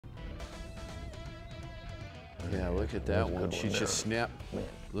Yeah, look at that one. She just snapped.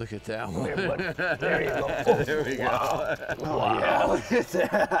 Look at that one. There you go. Oh, there we wow. go. Oh, wow. Yeah, look at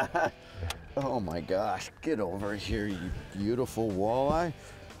that. Oh my gosh, get over here, you beautiful walleye.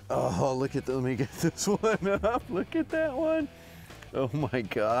 Oh, look at that. Let me get this one up. Look at that one. Oh my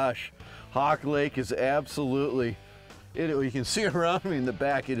gosh. Hawk Lake is absolutely, you can see around me in the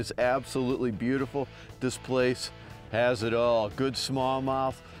back, it is absolutely beautiful. This place has it all. Good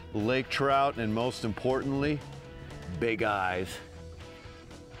smallmouth, lake trout, and most importantly, big eyes.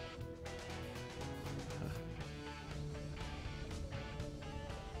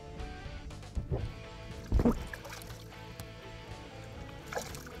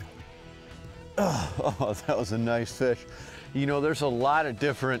 Oh, that was a nice fish. You know, there's a lot of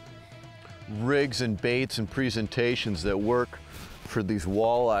different rigs and baits and presentations that work for these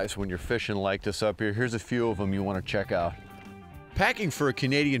walleyes when you're fishing like this up here. Here's a few of them you want to check out. Packing for a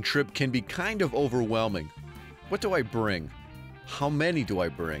Canadian trip can be kind of overwhelming. What do I bring? How many do I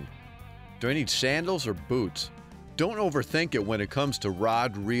bring? Do I need sandals or boots? Don't overthink it when it comes to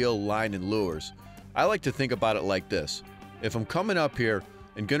rod, reel, line, and lures. I like to think about it like this. If I'm coming up here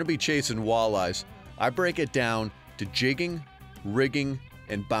and gonna be chasing walleyes, I break it down to jigging, rigging,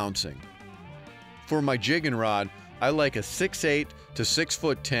 and bouncing. For my jigging rod, I like a 6'8" to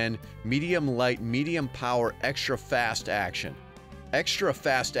 6'10" medium light, medium power, extra fast action. Extra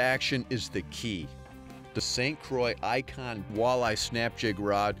fast action is the key. The St. Croix Icon walleye snap jig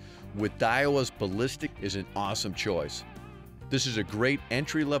rod with Daiwa's Ballistic is an awesome choice. This is a great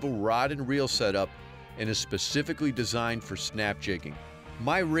entry-level rod and reel setup and is specifically designed for snap jigging.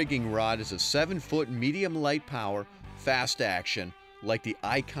 My rigging rod is a 7-foot medium light power, fast action, like the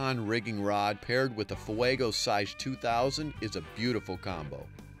Icon rigging rod paired with a Fuego size 2000 is a beautiful combo.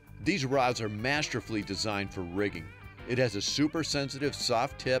 These rods are masterfully designed for rigging. It has a super sensitive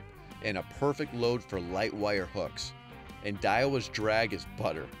soft tip and a perfect load for light wire hooks. And Daiwa's drag is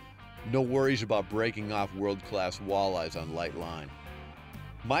butter. No worries about breaking off world-class walleyes on light line.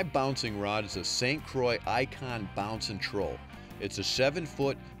 My bouncing rod is a St. Croix Icon Bounce and Troll. It's a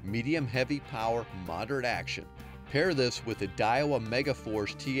 7-foot, medium heavy power, moderate action. Pair this with a Daiwa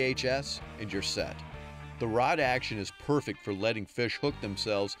Megaforce THS and you're set. The rod action is perfect for letting fish hook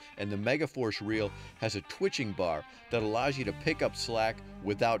themselves, and the Megaforce reel has a twitching bar that allows you to pick up slack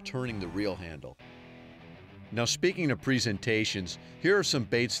without turning the reel handle. Now, speaking of presentations, here are some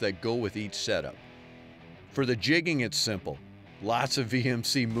baits that go with each setup. For the jigging, it's simple. Lots of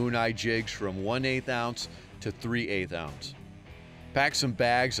VMC Moon Eye jigs from 1/8 ounce to 3/8 ounce. Pack some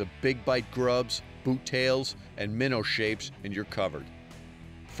bags of big bite grubs, boot tails, and minnow shapes, and you're covered.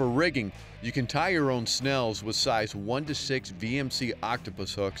 For rigging, you can tie your own snells with size 1 to 6 VMC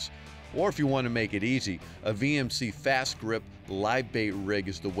octopus hooks, or if you want to make it easy, a VMC fast grip live bait rig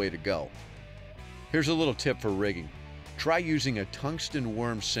is the way to go. Here's a little tip for rigging. Try using a tungsten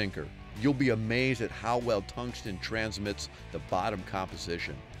worm sinker. You'll be amazed at how well tungsten transmits the bottom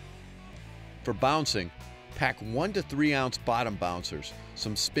composition. For bouncing, pack 1 to 3 ounce bottom bouncers,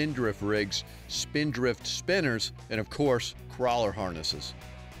 some spindrift rigs, spindrift spinners, and of course, crawler harnesses.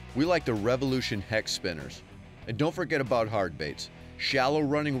 We like the Revolution Hex spinners. And don't forget about hard baits. Shallow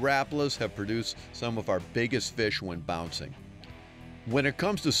running Rapalas have produced some of our biggest fish when bouncing. When it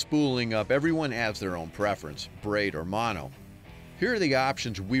comes to spooling up, everyone has their own preference, braid or mono. Here are the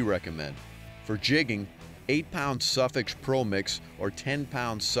options we recommend. For jigging, 8-pound Suffix Pro Mix or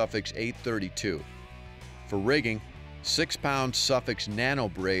 10-pound Suffix 832. For rigging, 6-pound Suffix Nano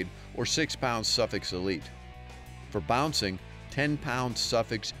Braid or 6-pound Suffix Elite. For bouncing, 10-pound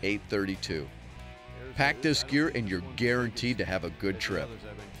Suffix 832. Pack this gear and you're guaranteed to have a good trip.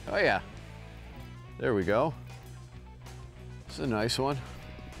 Oh yeah, there we go. This is a nice one.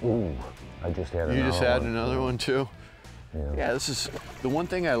 Ooh, I just had another one. You just had another one too? Yeah. Yeah, this is the one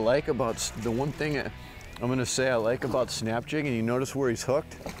thing I like about, I'm gonna say I like about snap jigging. You notice where he's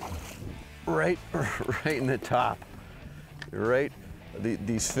hooked? Right in the top. Right,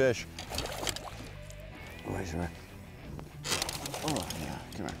 these fish. Where's your? Oh yeah,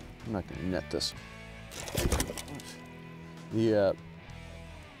 come here. I'm not gonna net this.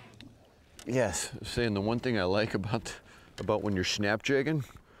 Yes, saying the one thing I like about when you're snap jigging,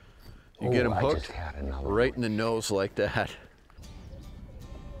 you get them hooked right in the nose like that.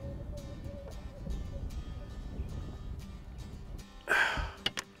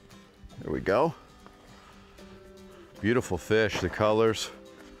 There we go. Beautiful fish, the colors.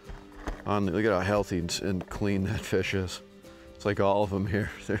 Look at how healthy and clean that fish is. It's like all of them here.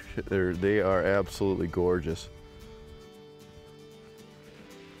 They are absolutely gorgeous.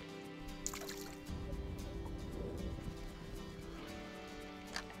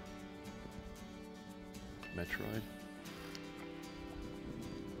 Metroid.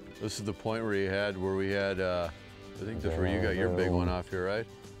 This is the point where we had, I think this is where you got your big one off here, right?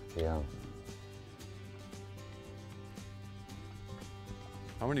 Yeah.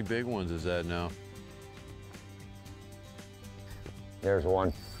 How many big ones is that now? There's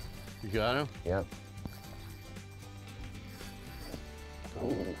one. You got him? Yep.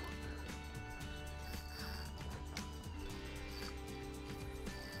 Ooh.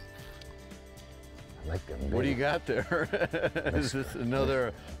 I like them. What do you got there? Is this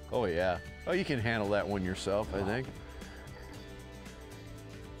another? Oh yeah. Oh, you can handle that one yourself, I think.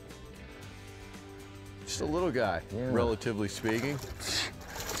 Just a little guy, Yeah. relatively speaking.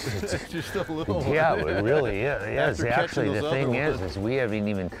 Just a little. Yeah, it really is. After catching Actually, the those thing other is ones. we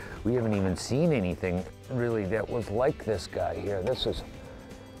haven't even seen anything really that was like this guy here. This is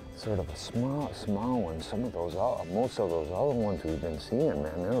sort of a small one. Some of those, most of those other ones we've been seeing,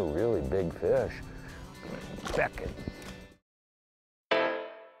 man, they're really big fish. Beckett.